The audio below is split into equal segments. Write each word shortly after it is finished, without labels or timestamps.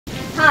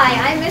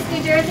Hi, I'm Miss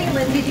New Jersey,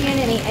 Lindsey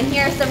Giannini, and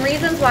here are some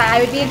reasons why I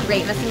would be a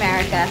great Miss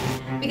America.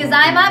 Because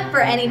I'm up for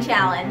any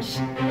challenge.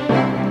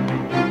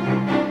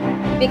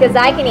 Because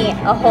I can eat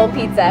a whole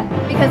pizza.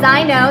 Because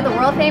I know the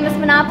world-famous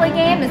Monopoly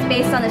game is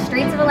based on the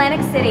streets of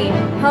Atlantic City,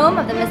 home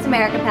of the Miss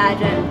America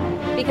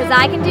pageant. Because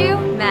I can do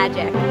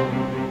magic.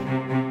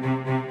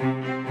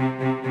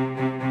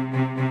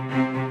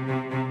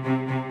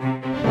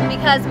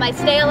 Because my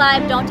Stay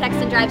Alive, Don't Text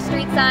and Drive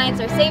street signs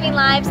are saving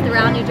lives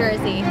throughout New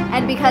Jersey.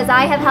 And because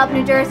I have helped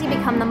New Jersey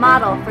become the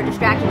model for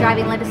distracted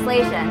driving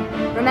legislation.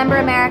 Remember,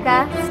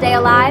 America, stay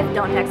alive,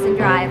 don't text and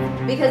drive.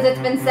 Because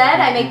it's been said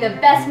I make the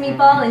best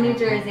meatball in New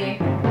Jersey.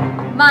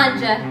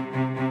 Manja.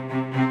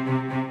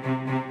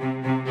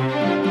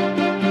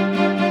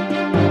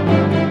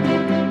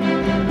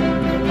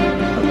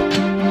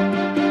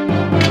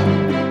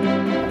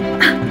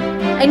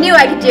 I knew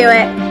I could do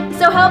it.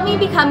 So help me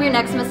become your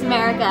next Miss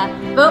America.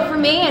 Vote for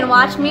me and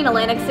watch me in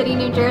Atlantic City,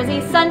 New Jersey,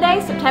 Sunday,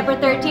 September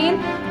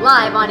 13th,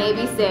 live on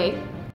ABC.